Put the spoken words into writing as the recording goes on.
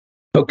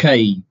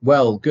Okay,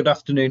 well, good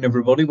afternoon,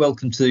 everybody.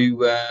 Welcome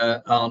to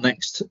our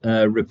next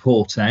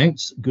report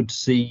out. Good to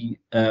see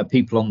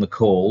people on the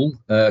call.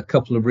 A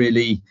couple of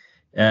really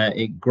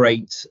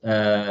great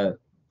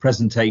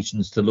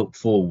presentations to look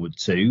forward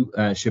to.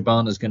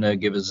 Shabana's going to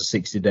give us a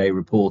 60-day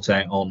report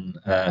out on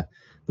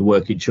the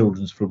work in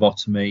children's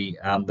phlebotomy,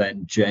 and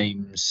then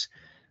James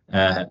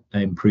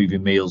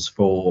improving meals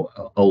for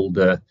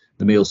older,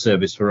 the meal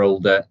service for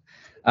older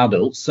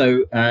adults.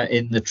 So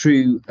in the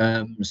true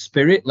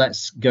spirit,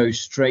 let's go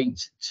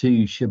straight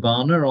to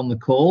Shabana on the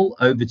call.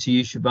 Over to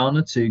you,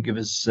 Shabana, to give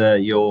us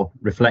your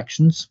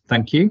reflections.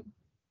 Thank you.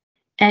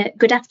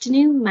 Good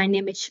afternoon. My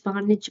name is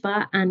Shabana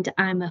Jabbar and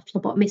I'm a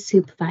phlebotomy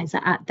supervisor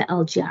at the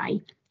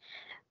LGI.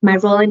 My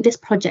role in this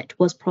project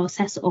was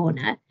process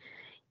owner.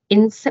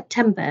 In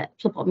September,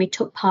 Phlebotomy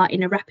took part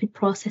in a rapid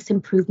process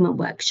improvement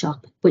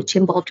workshop, which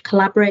involved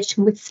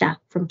collaboration with staff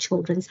from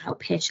children's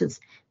outpatients,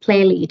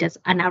 play leaders,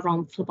 and our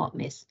own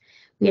phlebotomists.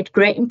 We had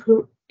great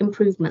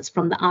improvements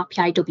from the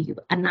RPIW,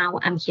 and now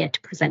I'm here to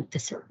present the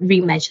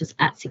remeasures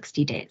at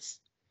 60 days.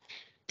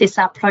 This is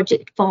our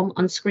project form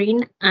on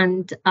screen,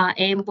 and our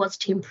aim was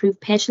to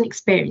improve patient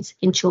experience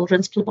in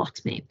children's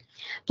phlebotomy.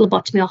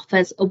 Phlebotomy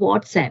offers a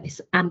ward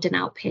service and an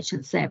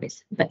outpatient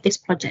service, but this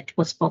project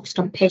was focused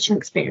on patient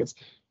experience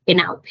in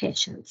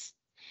outpatients.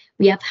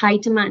 We have high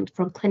demand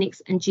from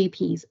clinics and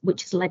GPs,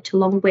 which has led to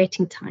long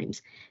waiting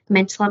times,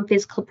 mental and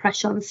physical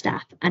pressure on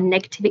staff, and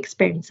negative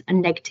experience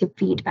and negative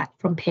feedback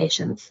from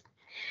patients.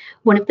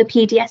 One of the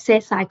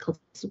PDSA cycles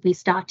we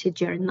started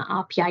during the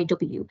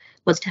RPIW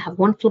was to have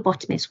one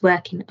phlebotomist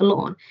working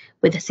alone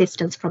with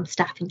assistance from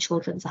staff in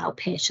children's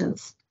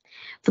outpatients.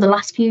 For the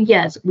last few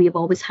years, we have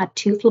always had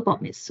two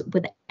phlebotomists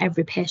with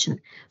every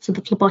patient, so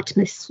the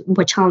phlebotomists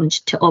were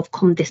challenged to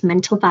overcome this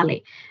mental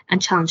valley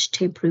and challenged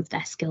to improve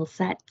their skill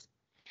set.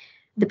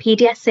 The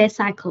PDSA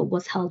cycle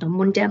was held on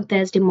Monday and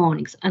Thursday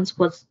mornings and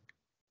was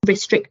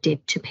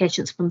restricted to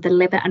patients from the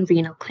liver and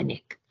renal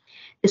clinic.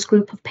 This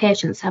group of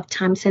patients have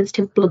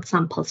time-sensitive blood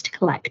samples to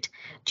collect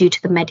due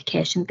to the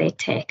medication they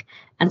take,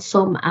 and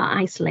some are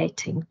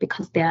isolating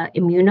because they are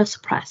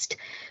immunosuppressed.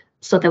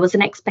 So there was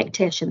an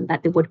expectation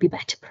that they would be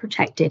better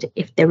protected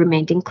if they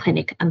remained in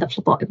clinic and the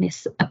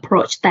phlebotomists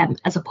approached them,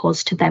 as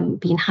opposed to them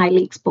being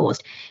highly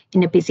exposed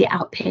in a busy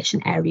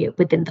outpatient area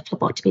within the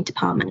phlebotomy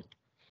department.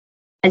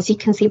 As you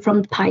can see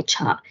from the pie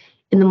chart,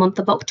 in the month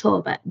of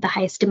October, the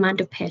highest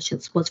demand of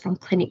patients was from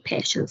clinic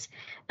patients,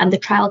 and the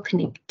trial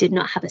clinic did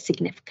not have a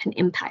significant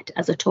impact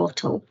as a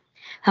total.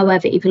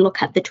 However, if you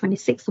look at the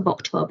 26th of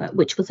October,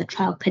 which was a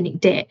trial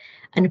clinic day,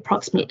 and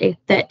approximately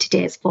 30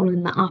 days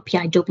following the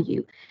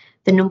RPIW,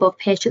 the number of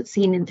patients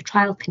seen in the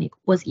trial clinic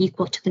was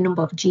equal to the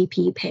number of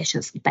GP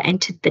patients that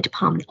entered the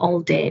department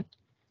all day.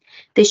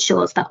 This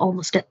shows that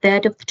almost a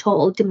third of the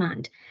total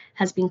demand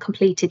has been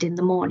completed in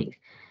the morning.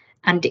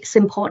 And it's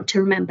important to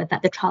remember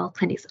that the trial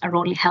clinics are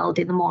only held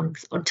in the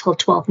mornings until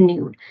 12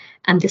 noon.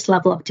 And this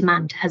level of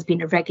demand has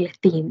been a regular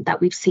theme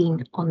that we've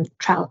seen on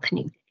trial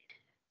clinic.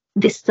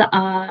 This is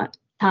our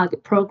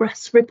target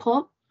progress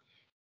report.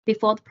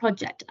 Before the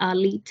project, our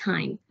lead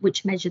time,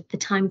 which measured the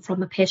time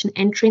from a patient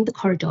entering the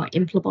corridor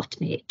in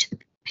phlebotomy to the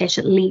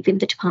patient leaving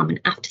the department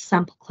after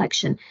sample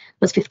collection,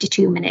 was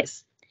 52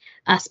 minutes.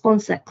 Our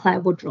sponsor, Claire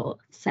Woodrow,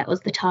 set us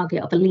the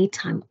target of a lead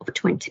time of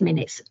 20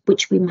 minutes,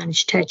 which we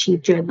managed to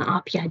achieve during the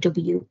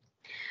RPIW.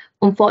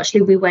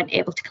 Unfortunately, we weren't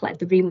able to collect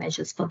the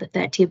remeasures for the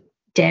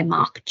 30-day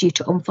mark due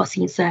to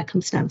unforeseen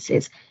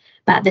circumstances,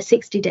 but at the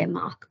 60-day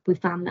mark, we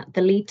found that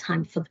the lead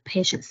time for the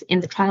patients in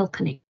the trial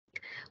clinic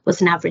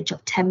was an average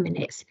of 10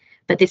 minutes,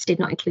 but this did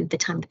not include the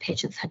time the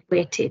patients had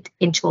waited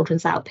in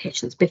children's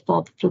outpatients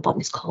before the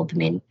phlebotomist called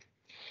them in.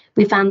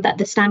 We found that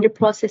the standard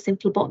process in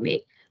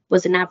phlebotomy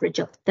was an average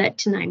of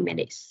 39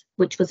 minutes,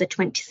 which was a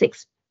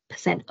 26%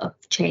 of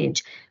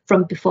change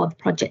from before the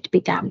project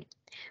began.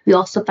 We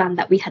also found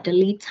that we had a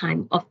lead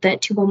time of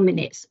 31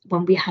 minutes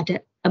when we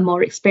had a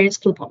more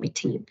experienced phlebotomy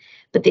team,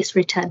 but this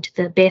returned to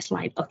the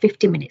baseline of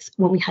 50 minutes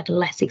when we had a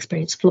less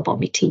experienced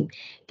phlebotomy team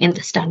in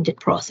the standard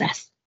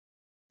process.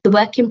 The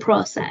work in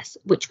process,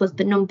 which was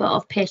the number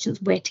of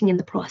patients waiting in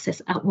the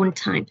process at one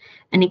time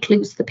and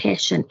includes the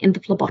patient in the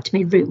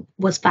phlebotomy room,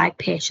 was 5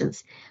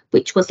 patients,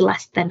 which was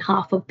less than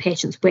half of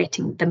patients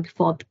waiting than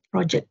before the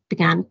project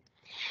began.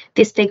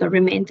 This figure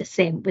remained the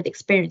same with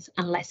experienced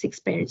and less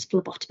experienced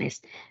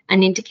phlebotomists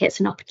and indicates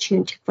an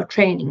opportunity for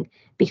training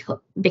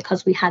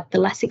because we had the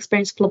less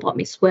experienced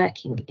phlebotomists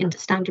working in the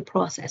standard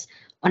process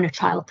on a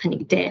trial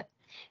clinic day.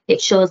 It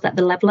shows that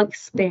the level of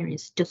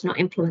experience does not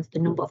influence the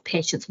number of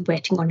patients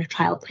waiting on a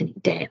trial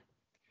clinic day.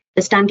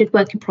 The standard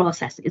working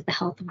process is the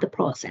health of the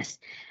process,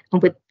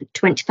 and with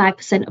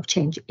 25% of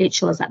change, it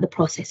shows that the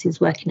process is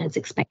working as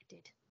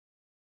expected.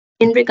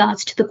 In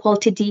regards to the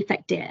quality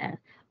defect data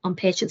on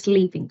patients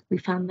leaving, we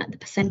found that the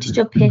percentage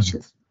of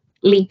patients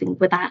leaving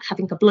without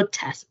having a blood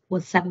test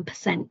was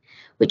 7%,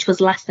 which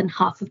was less than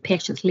half of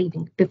patients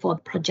leaving before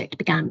the project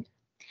began.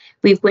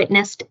 We've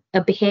witnessed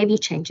a behaviour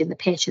change in the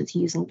patients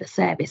using the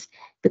service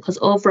because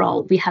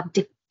overall we have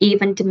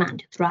even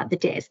demand throughout the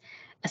days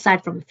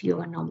aside from a few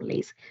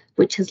anomalies,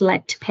 which has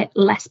led to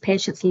less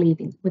patients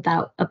leaving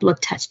without a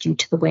blood test due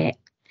to the wait.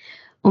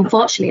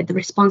 Unfortunately, the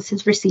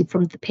responses received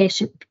from the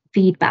patient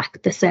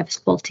feedback, the service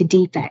quality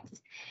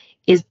defects,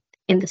 is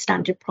in the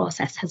standard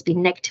process has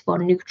been negative or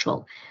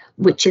neutral,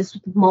 which is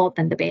more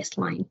than the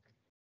baseline.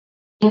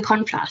 In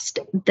contrast,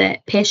 the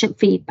patient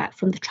feedback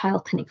from the trial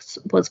clinics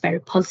was very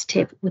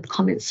positive, with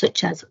comments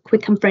such as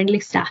quick and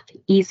friendly staff,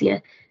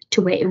 easier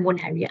to wait in one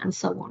area, and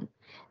so on.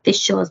 This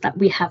shows that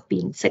we have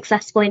been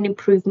successful in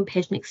improving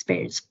patient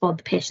experience for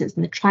the patients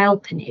in the trial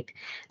clinic,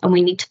 and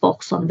we need to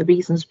focus on the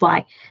reasons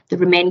why the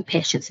remaining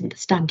patients in the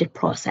standard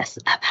process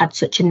have had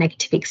such a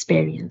negative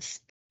experience.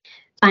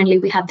 Finally,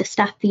 we have the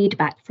staff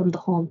feedback from the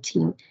home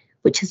team,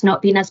 which has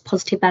not been as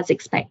positive as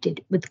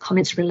expected, with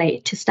comments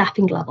related to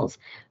staffing levels,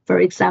 for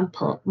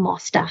example, more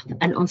staff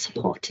and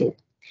unsupported.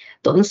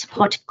 The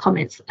unsupported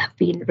comments have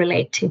been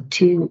related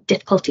to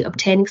difficulty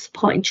obtaining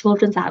support in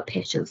children's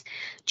outpatients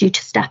due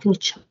to staffing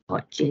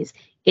shortages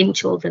in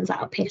children's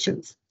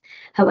outpatients.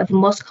 However,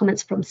 most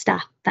comments from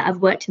staff that have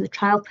worked in the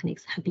trial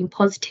clinics have been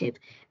positive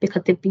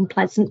because they've been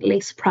pleasantly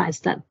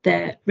surprised that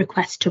the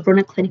request to run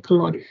a clinic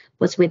alone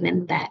was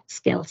within their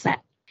skill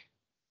set.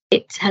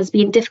 It has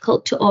been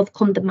difficult to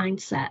overcome the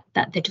mindset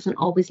that there doesn't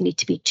always need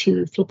to be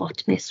 2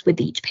 phlebotomists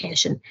with each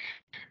patient,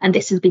 and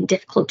this has been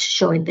difficult to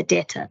show in the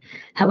data.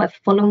 However,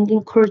 following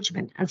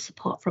encouragement and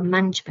support from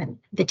management,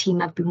 the team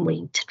have been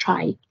willing to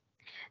try.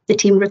 The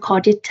team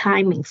recorded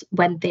timings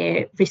when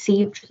they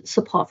received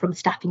support from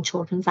staff in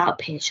children's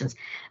outpatients,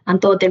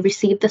 and though they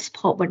received the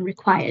support when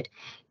required,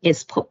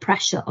 it's put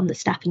pressure on the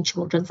staff in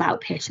children's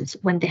outpatients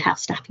when they have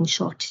staffing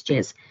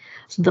shortages.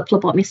 So the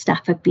phlebotomy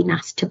staff have been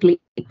asked to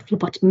bleed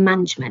phlebotomy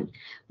management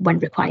when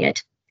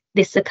required.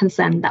 This is a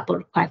concern that will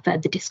require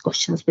further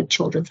discussions with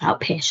children's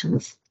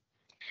outpatients.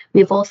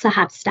 We've also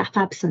had staff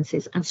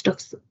absences and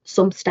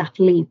some staff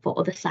leave for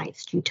other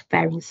sites due to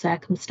varying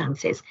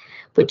circumstances,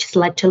 which has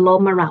led to low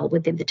morale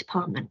within the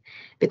department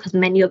because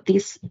many of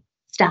these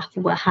staff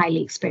were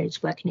highly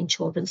experienced working in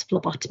children's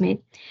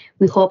phlebotomy.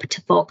 We hope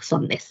to focus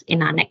on this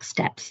in our next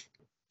steps.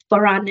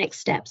 For our next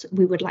steps,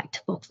 we would like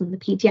to focus on the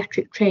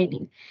paediatric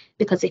training,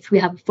 because if we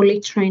have a fully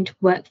trained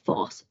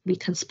workforce, we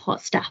can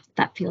support staff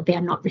that feel they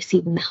are not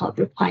receiving the help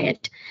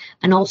required,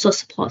 and also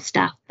support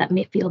staff that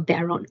may feel they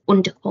are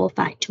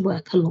underqualified to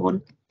work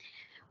alone.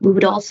 We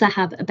would also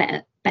have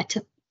a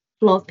better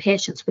flow of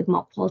patients with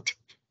more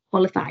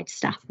qualified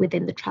staff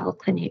within the trial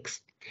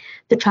clinics.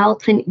 The trial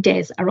clinic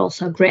days are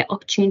also a great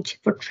opportunity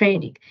for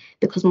training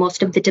because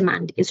most of the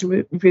demand is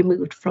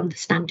removed from the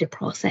standard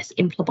process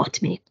in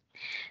phlebotomy.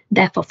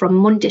 Therefore, from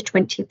Monday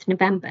 20th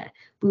November,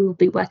 we will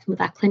be working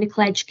with our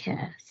clinical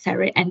educator,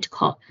 Sarah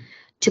Endicott,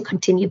 to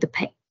continue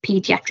the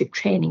paediatric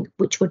training,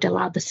 which would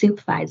allow the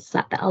supervisors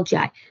at the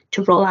LGI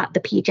to roll out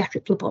the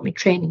paediatric phlebotomy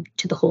training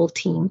to the whole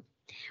team.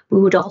 We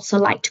would also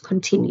like to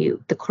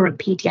continue the current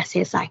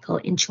PDSA cycle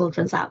in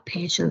children's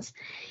outpatients.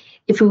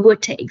 If we were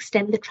to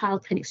extend the trial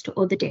clinics to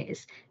other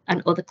days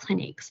and other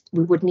clinics,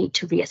 we would need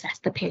to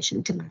reassess the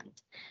patient demand.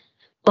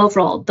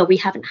 Overall, though we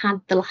haven't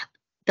had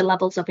the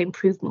levels of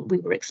improvement we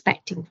were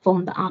expecting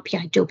from the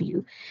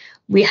RPIW,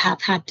 we have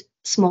had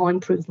small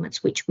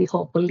improvements, which we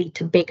hope will lead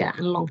to bigger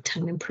and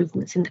long-term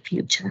improvements in the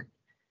future.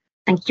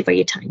 Thank you for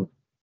your time.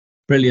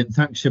 Brilliant.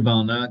 Thanks,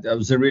 Shabana. That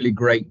was a really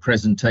great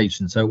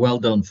presentation. So well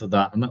done for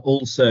that. And I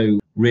also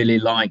really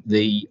like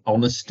the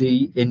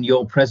honesty in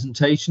your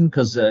presentation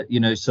because,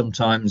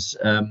 sometimes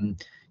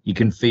you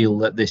can feel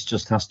that this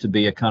just has to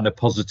be a kind of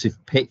positive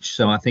pitch.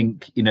 So I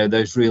think,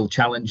 those real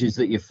challenges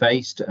that you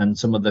faced and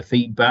some of the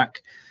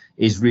feedback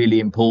is really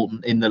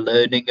important in the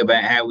learning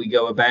about how we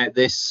go about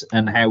this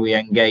and how we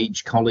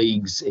engage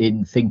colleagues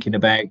in thinking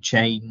about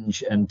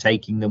change and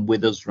taking them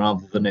with us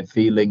rather than it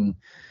feeling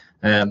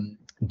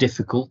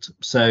difficult.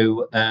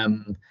 So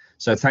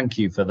thank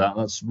you for that.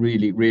 That's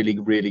really, really,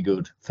 really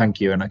good. Thank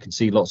you. And I can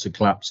see lots of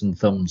claps and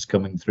thumbs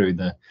coming through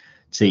the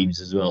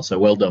teams as well. So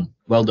well done.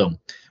 Well done.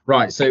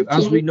 Right. So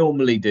as we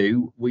normally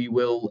do, we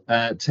will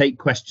take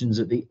questions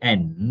at the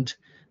end.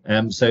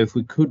 So if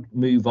we could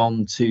move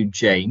on to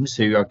James,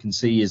 who I can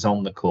see is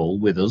on the call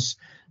with us,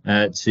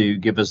 to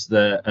give us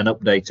an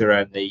update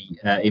around the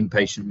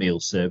inpatient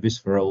meal service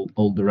for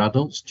older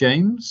adults.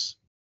 James.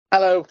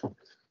 Hello.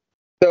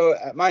 So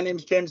my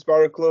name's James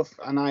Borrowclough,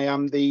 and I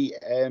am the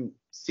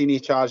senior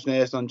charge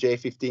nurse on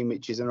J15,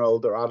 which is an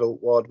older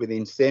adult ward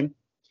within SIM.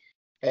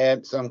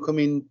 So I'm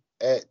coming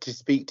to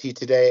speak to you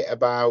today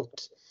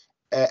about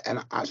an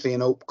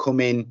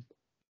upcoming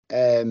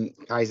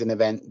Kaizen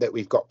event that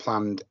we've got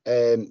planned.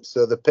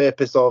 So the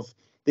purpose of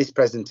this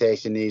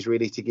presentation is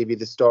really to give you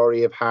the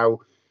story of how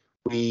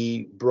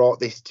we brought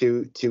this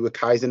to a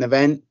Kaizen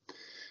event.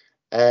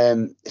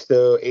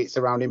 So it's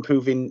around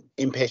improving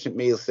inpatient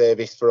meal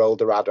service for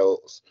older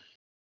adults.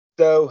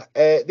 So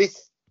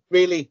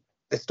the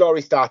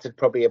story started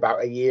probably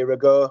about a year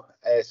ago.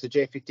 So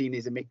J15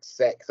 is a mixed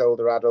sex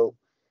older adult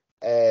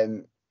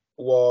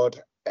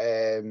ward.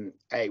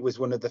 It was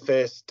one of the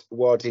first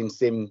wards in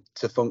SIM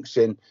to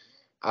function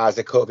as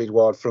a COVID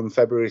ward from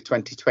February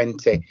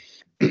 2020.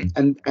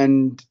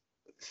 And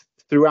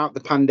throughout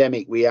the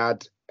pandemic, we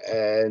had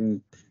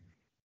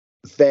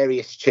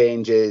various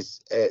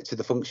changes to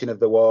the function of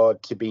the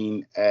ward, to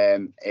being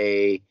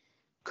a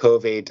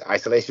COVID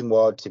isolation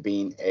ward, to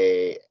being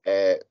a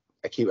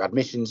acute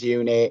admissions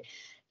unit,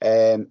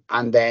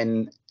 and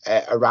then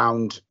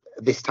around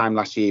this time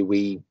last year,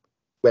 we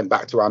went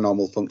back to our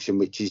normal function,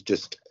 which is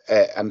just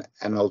an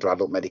older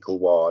adult medical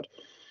ward.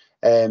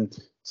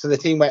 So the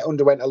team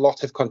underwent a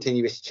lot of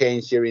continuous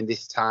change during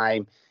this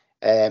time,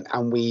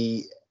 and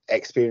we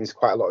experienced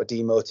quite a lot of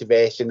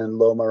demotivation and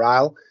low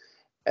morale.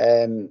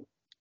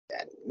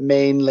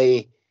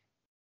 Main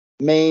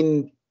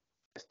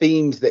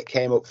themes that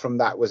came up from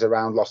that was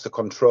around loss of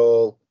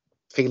control,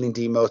 feeling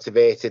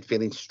demotivated,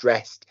 feeling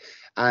stressed,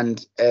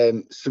 and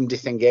some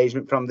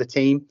disengagement from the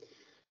team.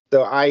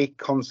 So I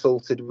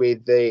consulted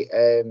with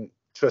the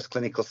Trust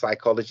Clinical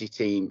Psychology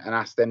team and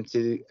asked them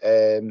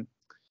to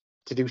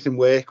do some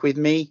work with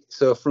me.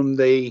 So from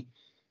the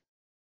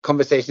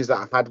conversations that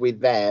I've had with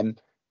them,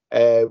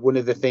 one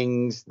of the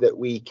things that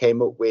we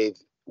came up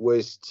with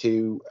was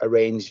to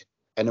arrange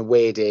an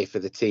away day for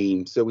the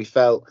team. So we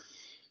felt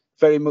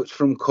very much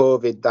from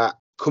COVID that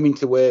coming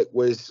to work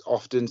was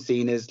often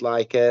seen as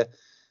like a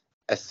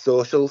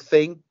social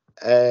thing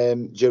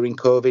during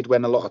COVID,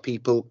 when a lot of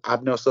people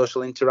had no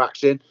social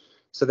interaction.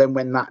 So then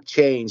when that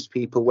changed,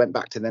 people went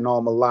back to their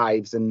normal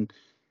lives and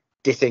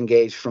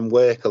disengaged from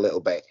work a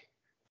little bit.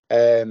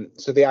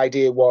 So the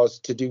idea was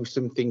to do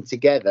something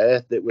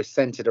together that was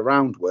centered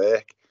around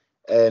work,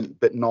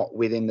 but not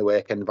within the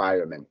work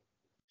environment.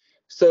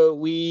 So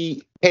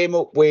we came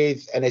up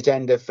with an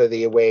agenda for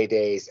the away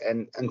days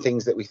and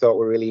things that we thought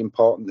were really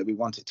important that we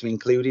wanted to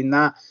include in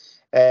that.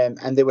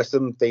 And there were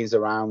some things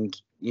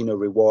around,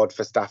 reward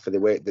for staff for the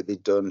work that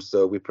they'd done.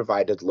 So we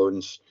provided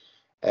lunch.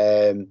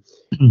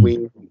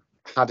 We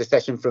had a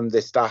session from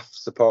the staff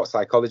support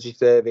psychology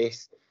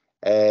service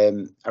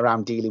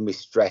around dealing with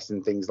stress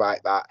and things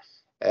like that.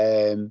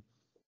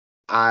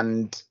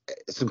 And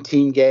some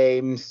team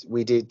games.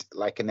 We did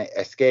like an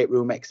escape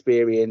room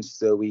experience.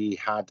 So we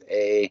had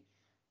a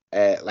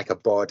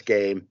board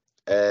game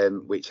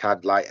which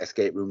had like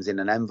escape rooms in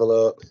an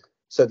envelope.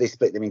 So they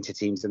split them into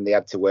teams and they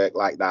had to work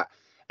like that.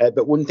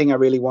 But one thing I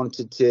really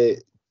wanted to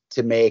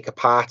make a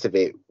part of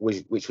it,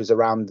 which was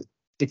around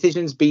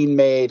decisions being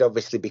made,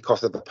 obviously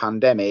because of the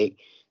pandemic,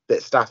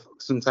 that staff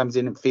sometimes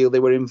didn't feel they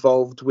were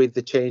involved with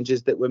the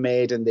changes that were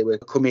made, and they were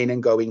coming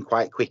and going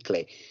quite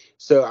quickly.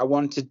 So I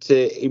wanted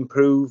to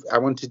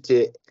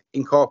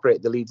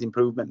incorporate the Leeds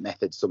improvement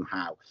method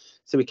somehow.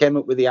 So we came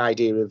up with the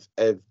idea of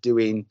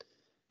doing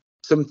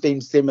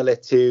something similar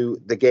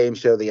to the game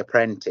show The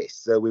Apprentice.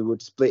 So we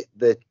would split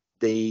the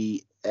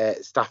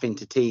staff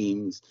into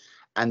teams,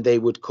 and they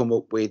would come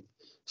up with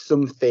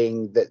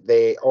something that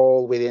they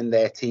all within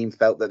their team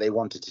felt that they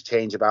wanted to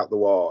change about the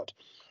ward,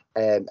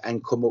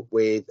 and come up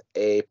with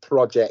a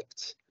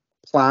project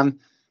plan,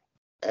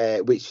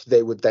 which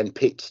they would then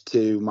pitch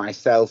to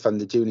myself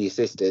and the junior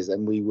sisters,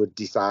 and we would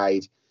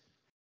decide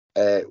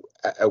a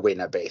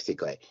winner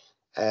basically.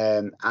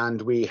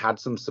 And we had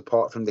some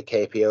support from the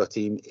KPO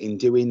team in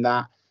doing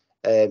that,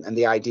 and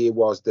the idea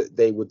was that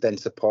they would then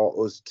support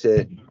us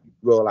to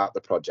roll out the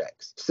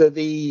projects. So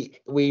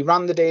we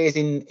ran the days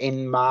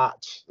in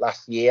March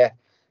last year,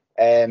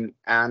 and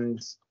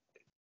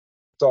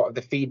sort of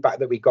the feedback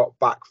that we got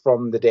back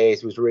from the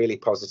days was really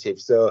positive.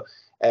 So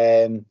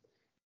 60%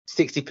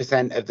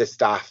 of the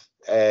staff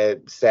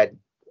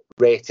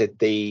rated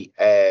the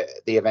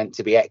event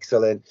to be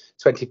excellent,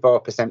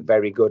 24%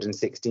 very good, and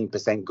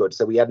 16% good.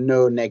 So we had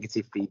no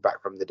negative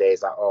feedback from the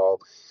days at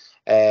all.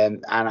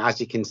 And as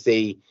you can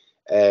see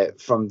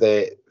from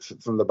the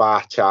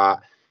bar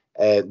chart,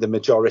 the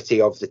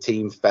majority of the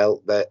team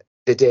felt that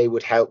the day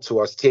would help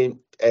towards team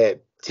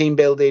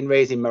building,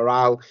 raising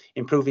morale,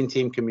 improving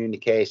team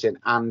communication,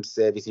 and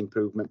service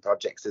improvement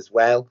projects as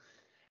well.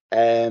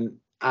 And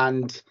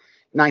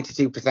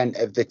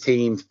 92% of the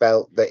team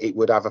felt that it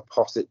would have a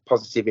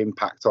positive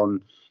impact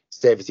on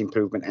service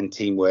improvement and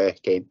team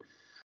working.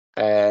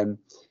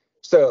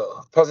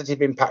 So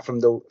positive impact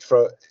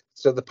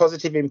the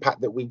positive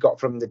impact that we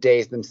got from the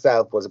days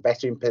themselves was a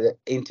better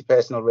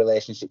interpersonal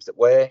relationships at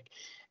work,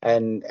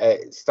 and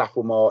staff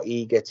were more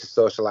eager to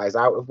socialise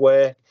out of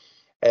work.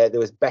 There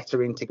was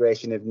better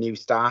integration of new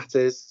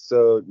starters,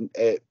 so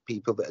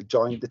people that had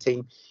joined the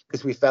team,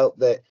 because we felt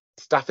that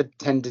staff had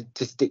tended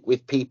to stick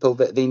with people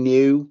that they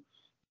knew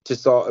to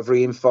sort of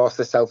reinforce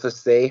the sense of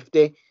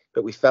safety.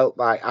 But we felt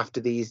like after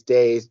these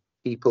days,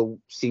 people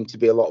seemed to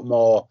be a lot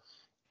more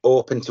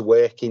open to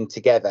working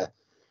together.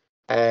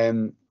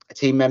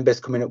 Team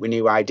members coming up with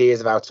new ideas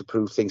of how to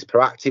prove things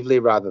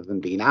proactively rather than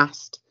being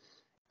asked.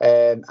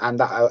 And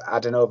that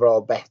had an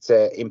overall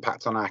better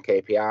impact on our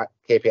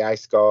KPI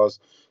scores,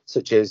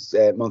 such as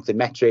monthly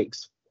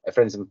metrics, a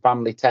friends and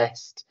family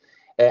test,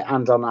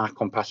 and on our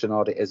compassion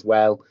audit as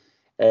well.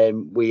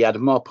 We had a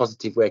more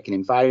positive working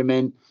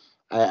environment,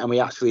 and we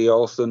actually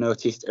also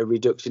noticed a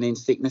reduction in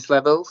sickness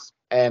levels.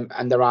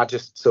 And there are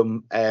just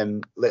some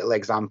little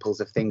examples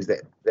of things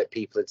that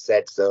people had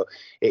said. So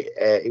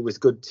it was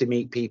good to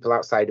meet people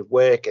outside of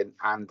work,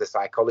 and the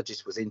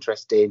psychologist was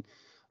interesting.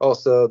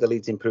 Also, the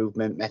Leeds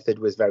improvement method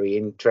was very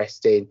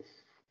interesting,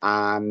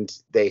 and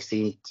they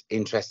seemed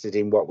interested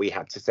in what we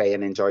had to say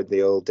and enjoyed the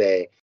whole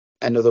day.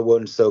 Another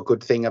one, so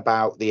good thing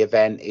about the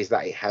event is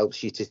that it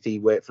helps you to see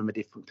work from a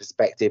different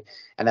perspective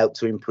and help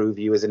to improve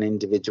you as an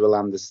individual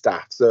and the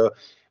staff. So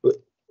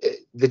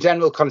the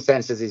general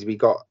consensus is we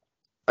got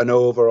an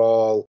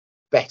overall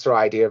better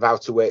idea of how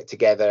to work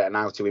together and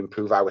how to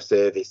improve our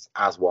service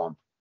as one.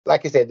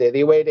 Like I said,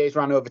 the away days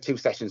ran over 2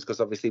 sessions because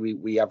obviously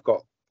we have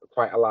got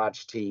quite a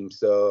large team,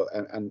 so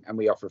and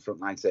we offer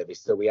frontline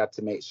service, so we had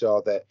to make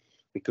sure that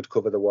we could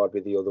cover the ward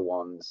with the other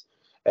ones.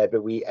 But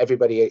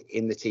everybody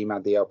in the team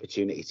had the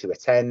opportunity to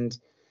attend.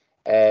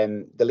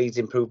 The Leeds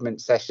improvement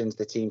sessions,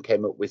 the team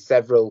came up with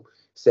several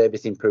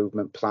service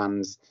improvement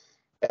plans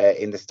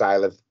in the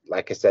style of,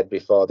 like I said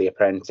before, The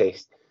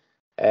Apprentice.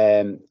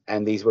 And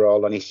these were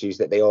all on issues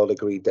that they all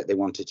agreed that they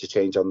wanted to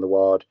change on the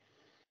ward.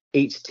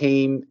 Each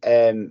team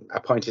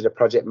appointed a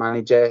project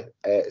manager,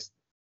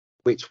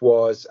 which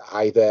was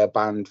either a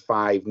Band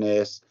 5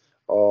 nurse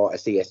or a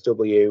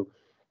CSW.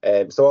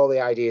 So all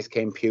the ideas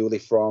came purely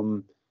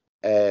from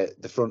the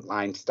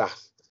frontline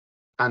staff,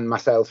 and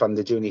myself and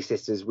the junior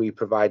sisters. We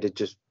provided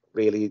just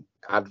really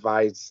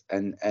advice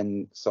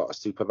and sort of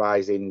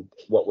supervising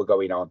what were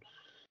going on.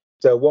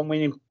 So one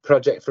winning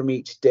project from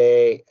each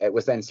day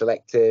was then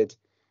selected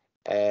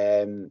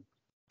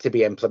to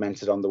be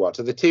implemented on the ward.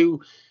 So the 2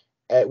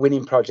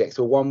 winning projects,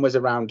 well, one was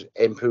around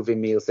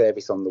improving meal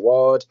service on the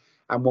ward,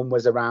 and one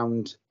was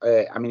around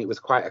it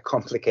was quite a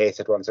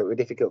complicated one, so it was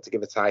difficult to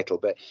give a title,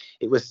 but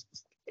it was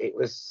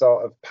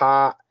sort of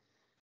part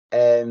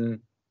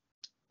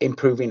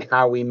improving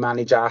how we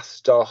manage our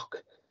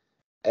stock,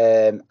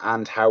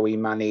 and how we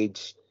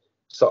manage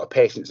sort of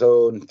patients'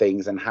 own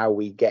things and how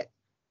we get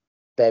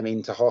them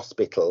into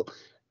hospital,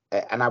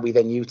 and how we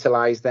then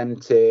utilise them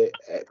to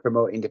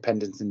promote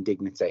independence and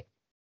dignity.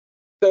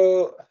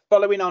 So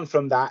following on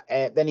from that,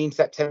 then in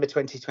September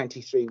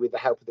 2023, with the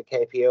help of the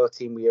KPO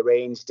team, we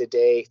arranged a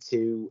day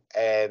to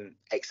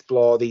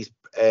explore these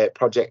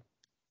project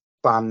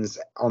plans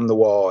on the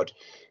ward.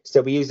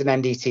 So we used an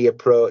NDT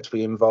approach.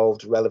 We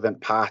involved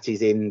relevant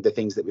parties in the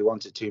things that we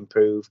wanted to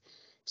improve.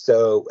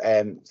 So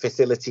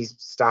facilities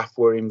staff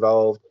were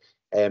involved,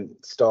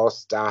 store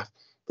staff,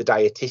 the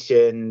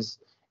dietitians,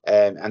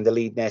 and the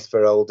lead nurse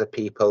for older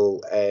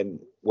people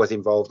was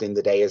involved in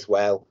the day as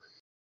well.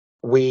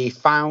 We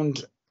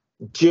found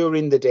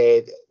during the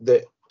day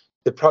that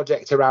the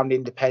project around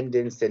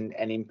independence and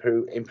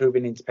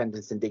improving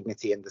independence and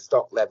dignity and the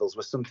stock levels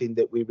was something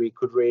that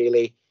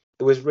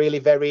it was really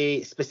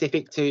very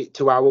specific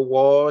to our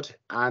ward,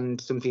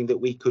 and something that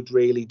we could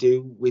really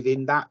do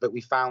within that. But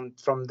we found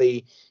from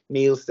the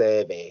meal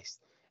service,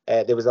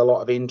 there was a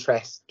lot of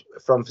interest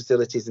from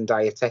facilities and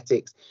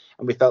dietetics,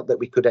 and we felt that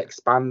we could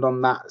expand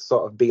on that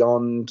sort of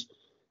beyond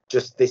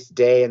just this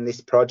day and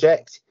this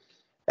project.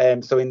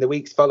 So in the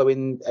weeks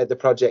following the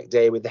project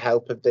day, with the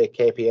help of the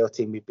KPO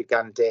team, we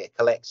began data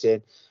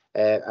collection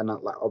and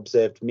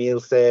observed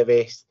meal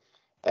service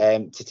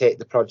to take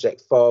the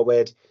project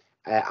forward.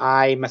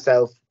 I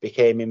myself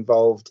became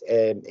involved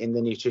in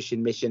the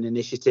Nutrition Mission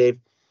Initiative,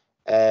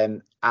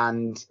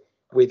 and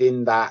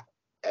within that,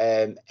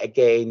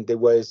 again, there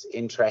was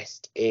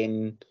interest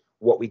in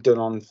what we'd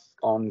done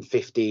on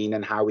 15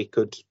 and how we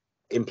could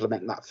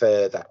implement that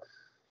further.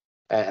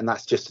 And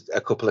that's just a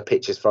couple of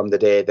pictures from the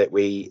day that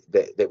we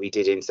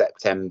did in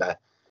September.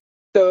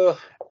 So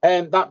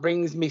that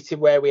brings me to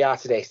where we are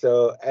today.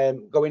 So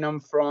going on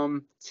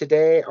from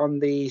today, on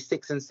the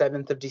 6th and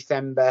 7th of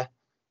December,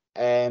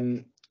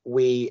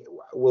 we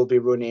will be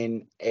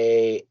running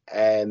a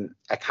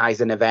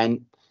Kaizen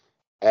event,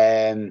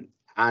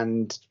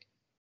 and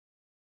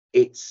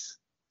it's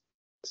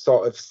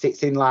sort of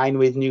sits in line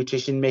with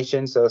Nutrition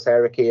Mission. So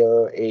Sarah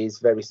Keogh is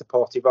very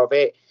supportive of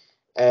it.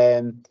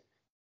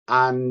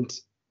 And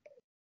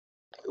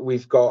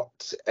we've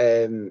got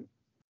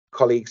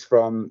colleagues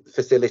from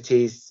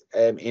facilities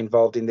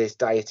involved in this,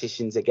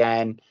 dietitians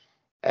again.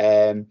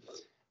 And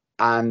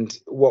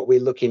what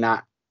we're looking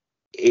at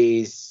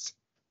is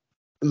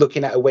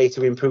looking at a way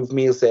to improve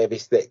meal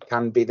service that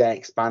can be then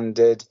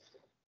expanded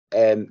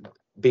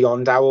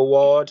beyond our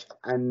ward,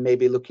 and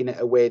maybe looking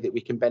at a way that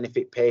we can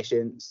benefit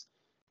patients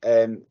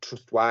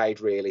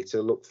trust-wide, really,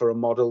 to look for a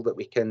model that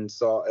we can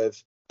sort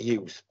of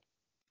use,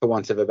 for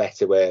want of a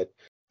better word.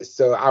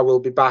 So I will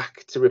be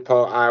back to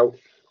report out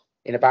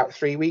in about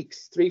 4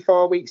 weeks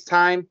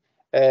time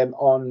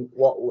on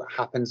what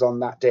happens on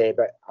that day.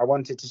 But I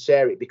wanted to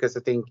share it because I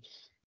think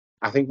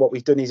what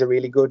we've done is a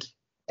really good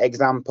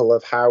example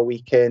of how we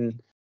can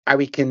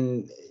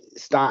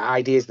start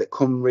ideas that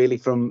come really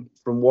from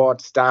ward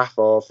staff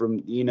or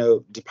from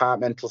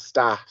departmental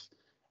staff,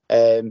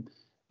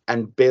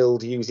 and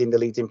build using the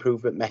Leeds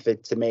improvement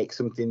method to make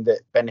something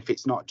that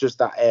benefits not just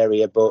that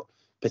area but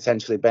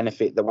potentially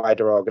benefit the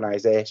wider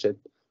organisation.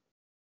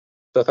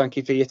 So thank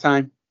you for your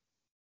time.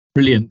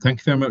 Brilliant. Thank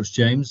you very much,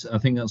 James. I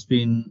think that's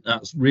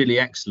really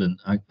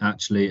excellent,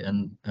 actually,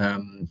 and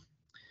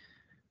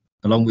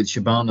along with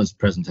Shabana's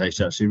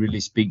presentation, actually really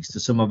speaks to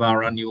some of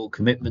our annual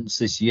commitments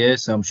this year.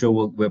 So I'm sure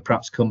we'll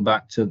perhaps come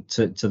back to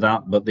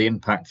that. But the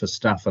impact for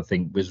staff, I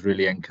think, was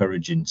really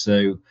encouraging.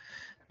 So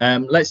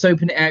let's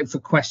open it out for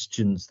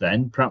questions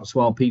then, perhaps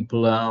while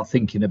people are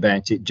thinking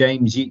about it.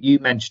 James, you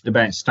mentioned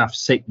about staff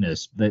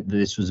sickness, that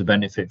this was a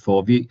benefit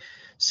for. Have you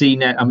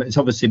seen it? I mean, it's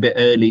obviously a bit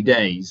early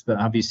days, but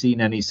have you seen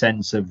any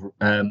sense of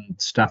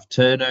staff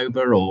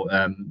turnover or,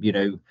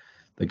 the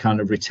kind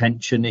of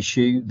retention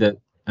issue that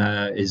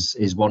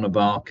is one of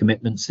our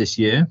commitments this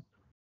year?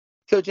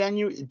 So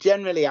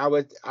generally,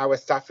 our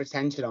staff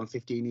retention on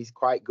 15 is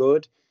quite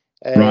good.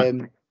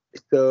 Right.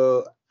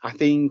 So I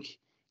think,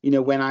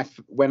 when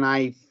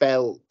I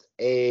felt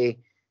a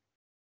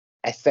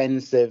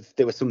sense of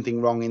there was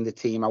something wrong in the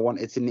team, I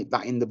wanted to nip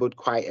that in the bud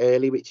quite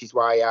early, which is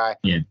why I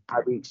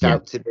reached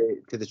out to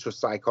the trust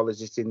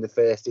psychologist in the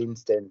first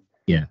instance.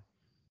 Yeah.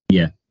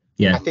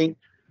 I think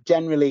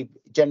generally,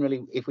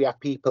 if we have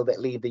people that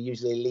leave, they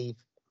usually leave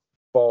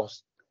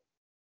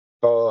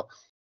for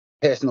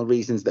personal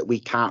reasons that we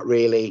can't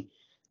really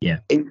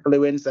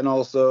influence, and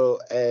also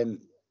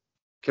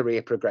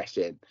career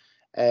progression.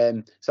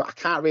 So I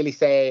can't really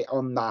say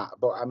on that,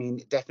 but I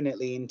mean,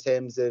 definitely in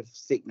terms of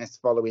sickness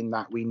following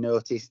that, we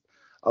noticed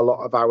a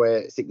lot of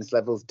our sickness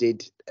levels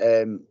did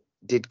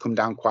come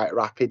down quite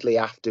rapidly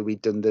after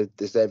we'd done the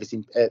service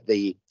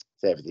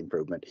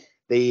improvement,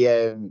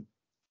 the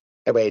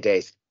away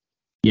days.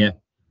 Yeah,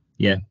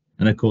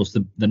 and of course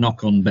the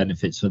knock-on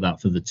benefits for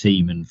that for the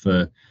team and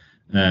for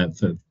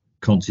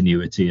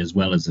continuity, as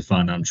well as the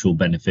financial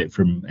benefit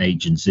from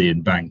agency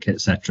and bank,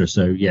 etc.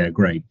 So yeah,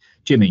 great.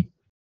 Jimmy.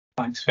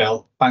 Thanks,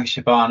 Phil. Thanks,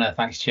 Shabana.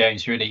 Thanks,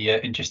 James. Really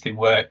interesting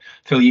work.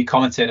 Phil, you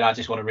commented, and I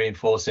just want to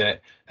reinforce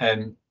it.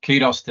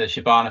 Kudos to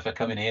Shabana for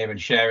coming here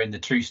and sharing the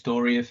true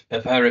story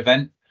of her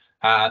event,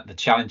 the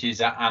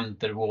challenges and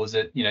the rewards.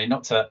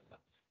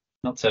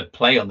 Not to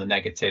play on the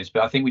negatives,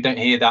 but I think we don't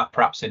hear that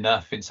perhaps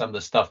enough in some of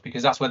the stuff,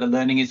 because that's where the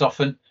learning is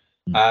often.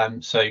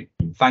 So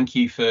thank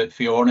you for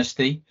your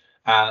honesty.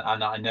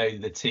 And I know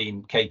the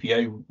team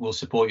KPO will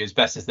support you as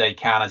best as they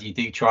can as you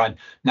do try and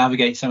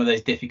navigate some of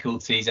those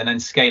difficulties and then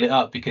scale it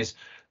up, because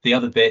the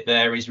other bit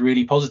there is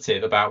really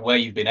positive about where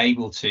you've been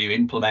able to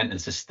implement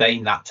and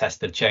sustain that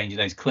test of change in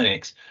those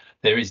clinics.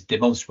 There is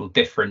demonstrable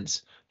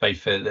difference both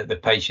for the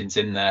patients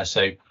in there.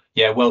 So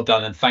yeah, well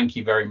done, and thank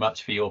you very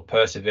much for your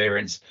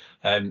perseverance.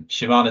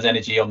 Shabana's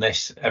energy on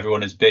this,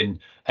 everyone, has been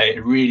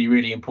really,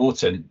 really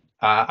important.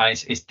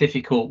 And it's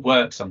difficult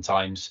work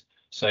sometimes.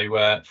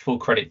 So full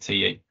credit to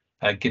you.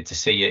 Good to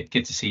see you.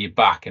 Good to see you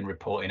back and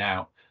reporting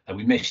out.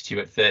 We missed you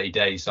at 30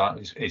 days. So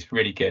it's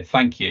really good.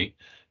 Thank you.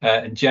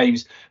 And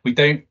James, we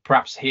don't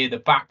perhaps hear the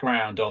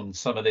background on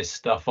some of this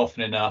stuff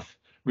often enough.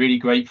 Really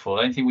grateful.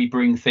 I don't think we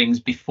bring things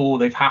before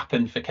they've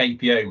happened for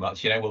KPO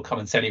much. We'll come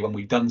and tell you when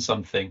we've done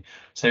something.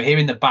 So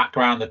hearing the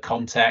background, the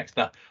context,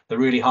 the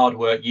really hard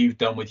work you've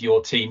done with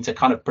your team to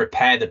kind of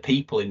prepare the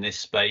people in this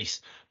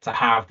space to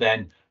have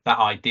then that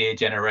idea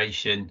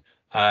generation.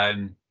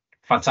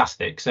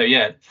 Fantastic. So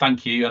yeah,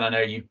 thank you. And I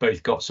know you've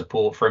both got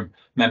support from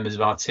members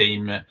of our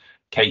team,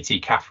 Katie,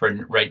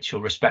 Catherine,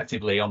 Rachel,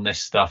 respectively, on this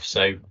stuff.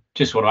 So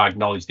just want to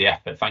acknowledge the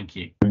effort. Thank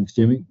you. Thanks,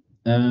 Jimmy.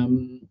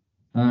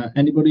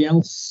 Anybody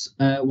else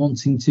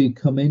wanting to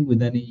come in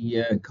with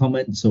any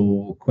comments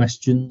or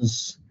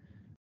questions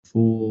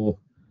for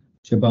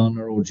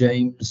Shabana or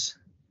James?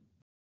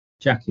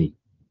 Jackie.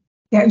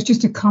 Yeah, it was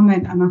just a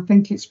comment, and I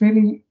think it's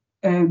really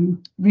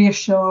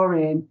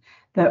reassuring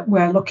that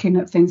we're looking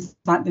at things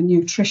like the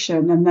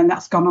nutrition, and then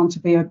that's gone on to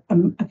be a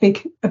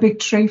big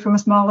tree from a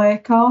small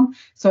acorn.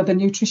 So the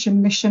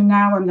nutrition mission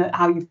now, and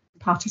how you've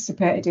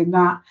participated in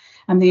that,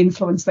 and the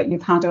influence that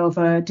you've had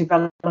over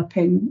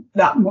developing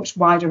that much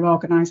wider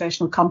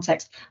organisational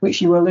context,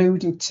 which you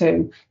alluded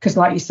to, because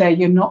like you say,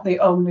 you're not the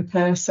only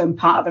person.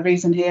 Part of the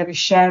reason here is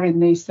sharing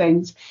these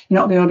things.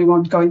 You're not the only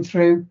one going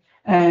through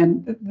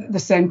the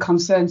same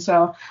concern.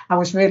 So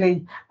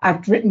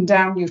I'd written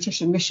down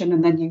nutrition mission,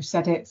 and then you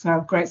said it.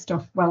 So great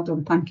stuff. Well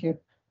done. Thank you.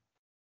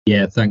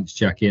 Yeah, thanks,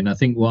 Jackie. And I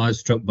think what I was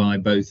struck by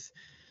both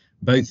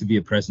of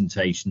your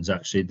presentations,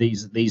 actually,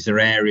 these are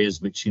areas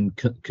which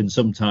can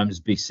sometimes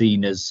be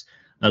seen as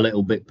a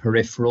little bit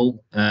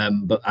peripheral,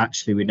 but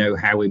actually we know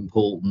how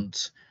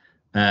important,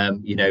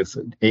 in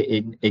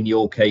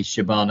your case,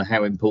 Shabana,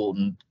 how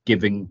important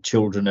giving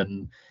children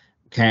and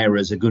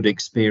carers a good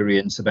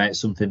experience about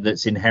something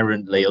that's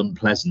inherently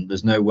unpleasant.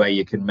 There's no way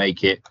you can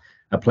make it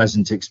a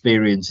pleasant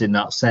experience in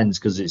that sense,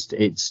 because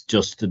it's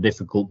just a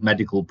difficult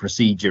medical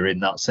procedure in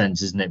that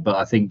sense, isn't it? But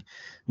I think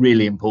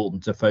really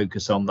important to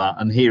focus on that,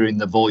 and hearing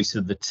the voice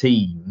of the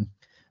team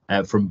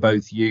from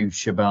both you,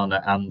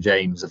 Shabana, and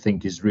James, I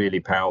think is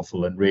really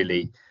powerful and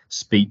really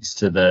speaks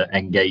to the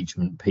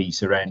engagement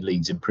piece around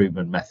Leeds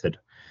improvement method.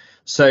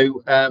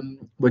 So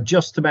we're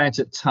just about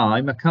at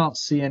time. I can't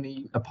see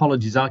any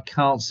apologies. I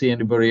can't see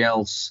anybody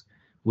else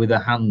with a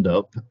hand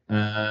up.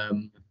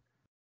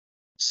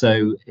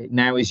 So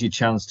now is your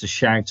chance to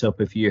shout up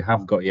if you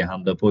have got your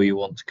hand up or you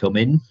want to come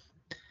in.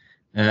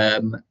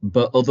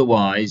 But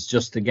otherwise,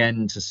 just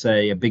again to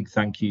say a big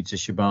thank you to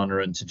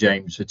Shabana and to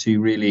James for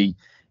two really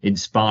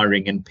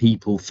inspiring and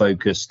people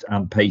focused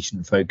and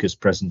patient focused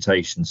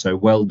presentations. So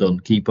well done,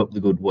 keep up the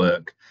good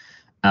work,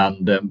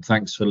 and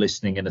thanks for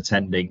listening and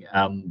attending.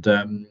 And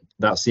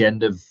that's the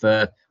end of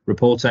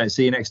Report Out.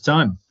 See you next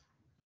time.